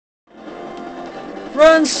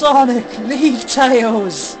Run, Sonic! Leave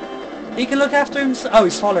Tails! He can look after himself. Oh,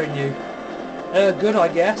 he's following you. Good, I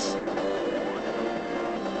guess.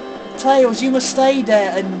 Tails, you must stay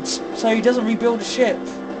there, and so he doesn't rebuild the ship.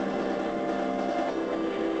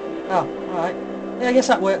 Oh, alright. Yeah, I guess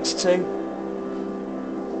that works too.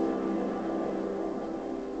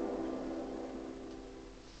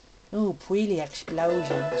 Oh, Pwheely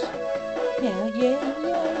explosions. Yeah, yeah,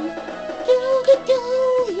 yeah. Go, go, go,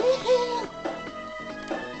 yeah.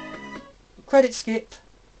 Credit skip.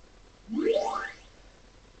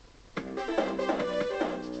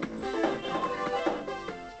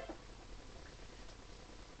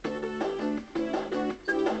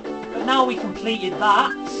 But now we completed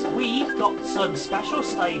that, we've got some special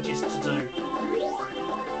stages to do.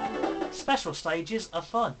 Special stages are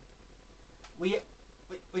fun. We're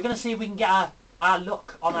going to see if we can get our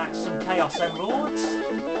luck on some Chaos Emeralds.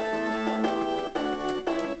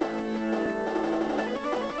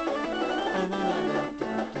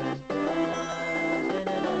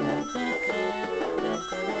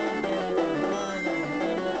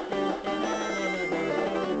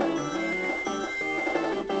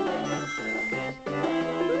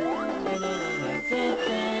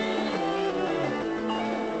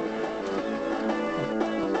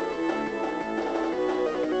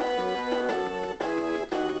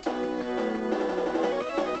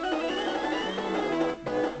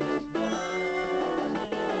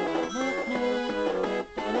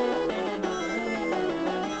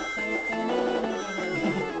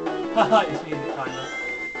 I like this music, kind of.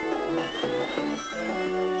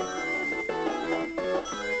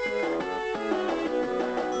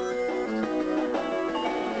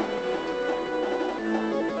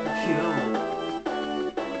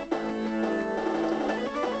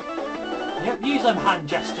 Yep, use them hand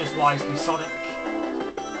gestures wisely, Sonic.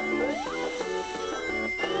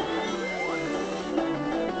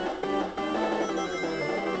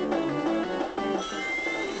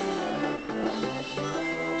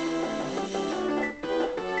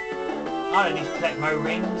 I don't need to collect my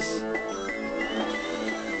rings.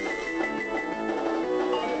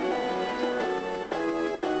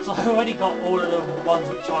 So I've already got all of the ones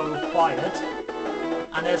which I required.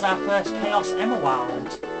 And there's our first Chaos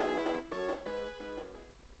Emerald.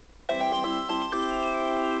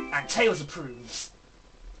 And Tails approves.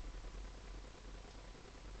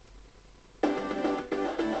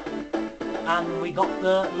 And we got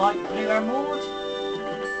the light blue emerald.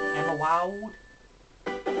 Emerald.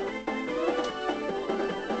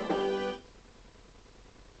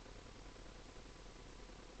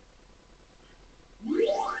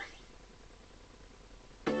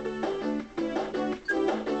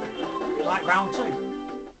 Right, round two.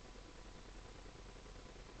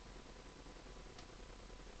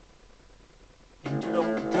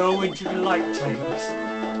 Go into the light, Tails.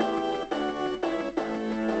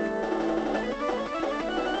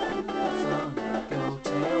 Go,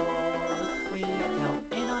 Tails. We are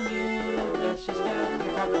counting on you. Let's just go.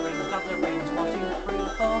 Grab the rings, 1, 2, 3, 4.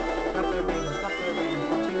 Grab the rings, 1, 2,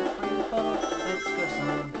 3, 4. Let's go,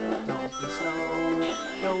 son. Don't be slow.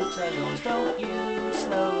 Go, Tails. Don't you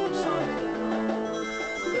slow, son.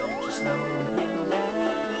 Don't you slow him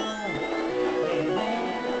down.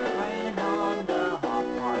 Raining on the hot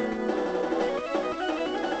pipe.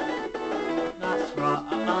 That's right,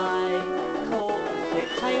 I caught the flip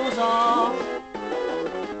Tails off.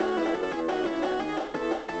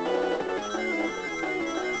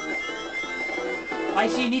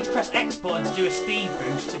 Basically, you need to press X button to do a speed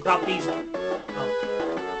boost to grab these.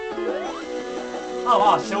 Oh,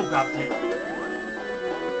 I still grabbed it.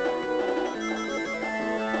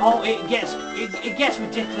 Oh, it gets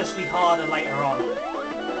ridiculously harder later on,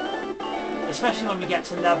 especially when we get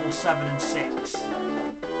to level 7 and 6.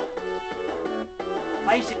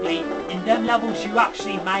 Basically, in them levels, you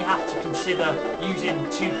actually may have to consider using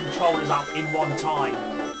 2 controllers out in one time.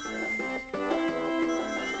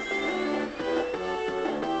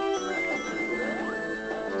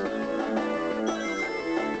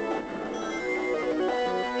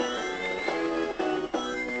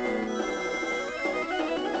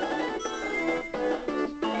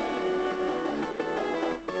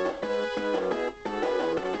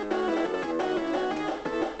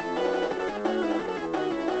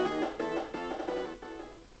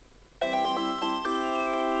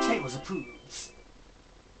 Tails approves.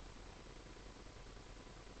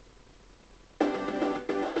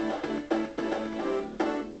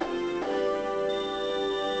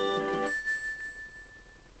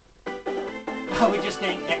 We're just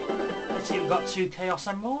getting... Let's see, we've got 2 Chaos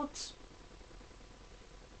Emeralds.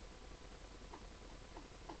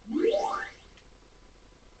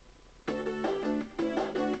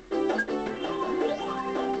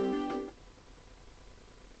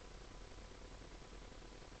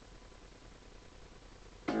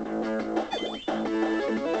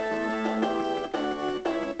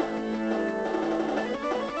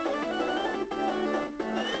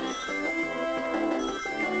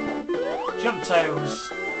 Jump,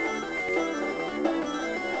 Tails.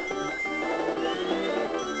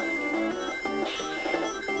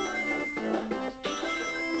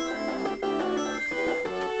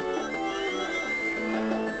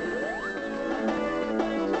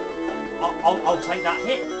 I'll take that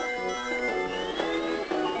hit.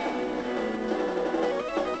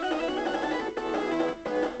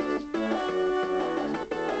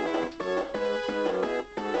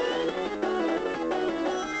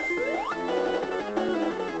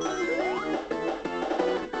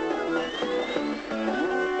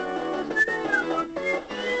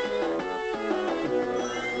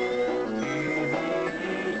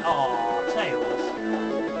 Oh, Tails.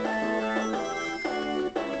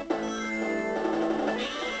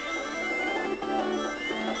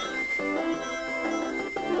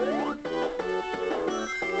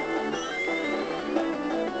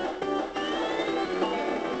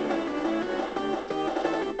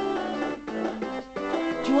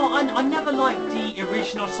 Do you know what? I never liked the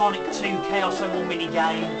original Sonic 2 Chaos Emerald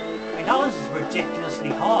minigame. I mean, that was ridiculously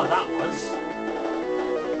hard, that was.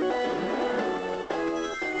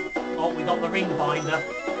 Oh, we got the ring binder.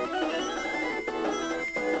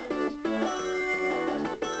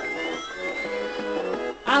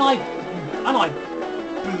 And I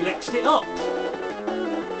boolexed it up.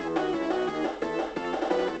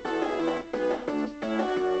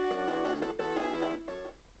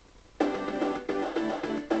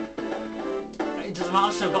 It doesn't matter,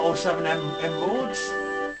 I've still got all 7 emeralds.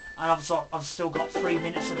 And I've still got 3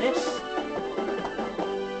 minutes of this.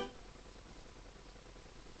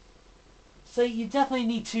 So you definitely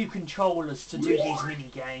need 2 controllers to do these mini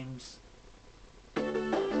games.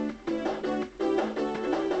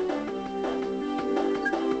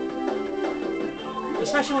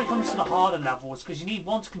 Especially when it comes to the harder levels, because you need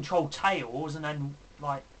one to control Tails, and then,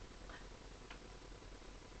 like...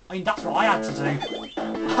 I mean, that's what I had to do.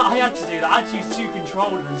 I had to do that. I had to use 2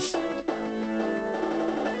 controllers.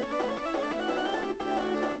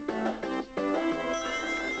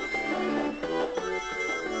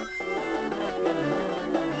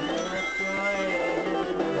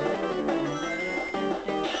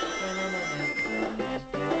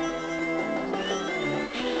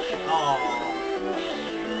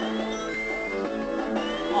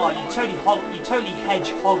 Oh, you totally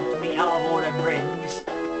hedgehogged me out of all them rings.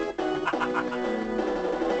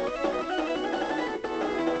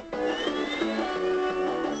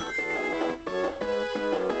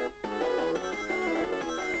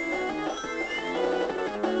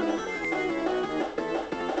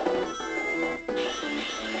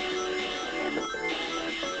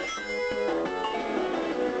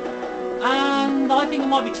 And I think it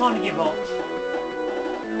might be time to give up.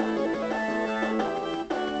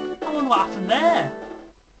 I wonder what happened there.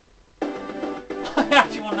 I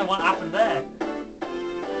actually want to know what happened there.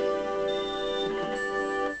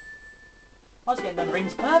 I was getting them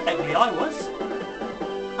rings perfectly, I was.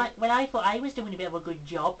 Well, I thought I was doing a bit of a good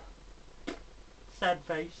job. Sad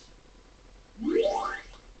face.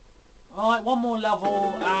 Alright, one more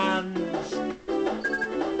level and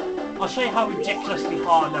I'll show you how ridiculously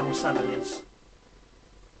hard level 7 is.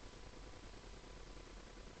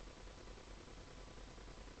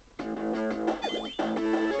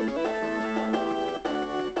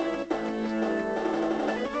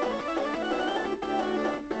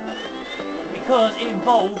 Because it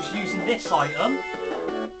involves using this item,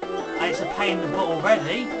 and it's a pain in the butt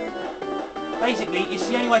already. Basically, it's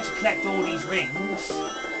the only way to collect all these rings.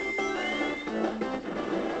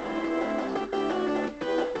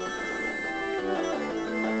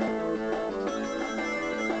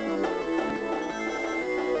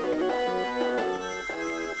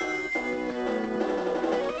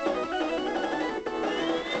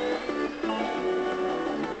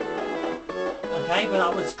 Okay, but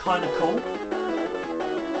that was kind of cool.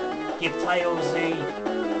 Give Tails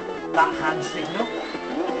that hand signal.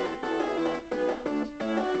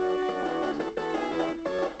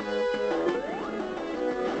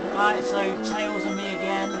 Right, so Tails and me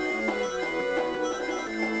again.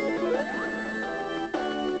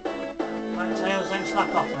 Right, Tails, don't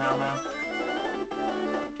slack off now.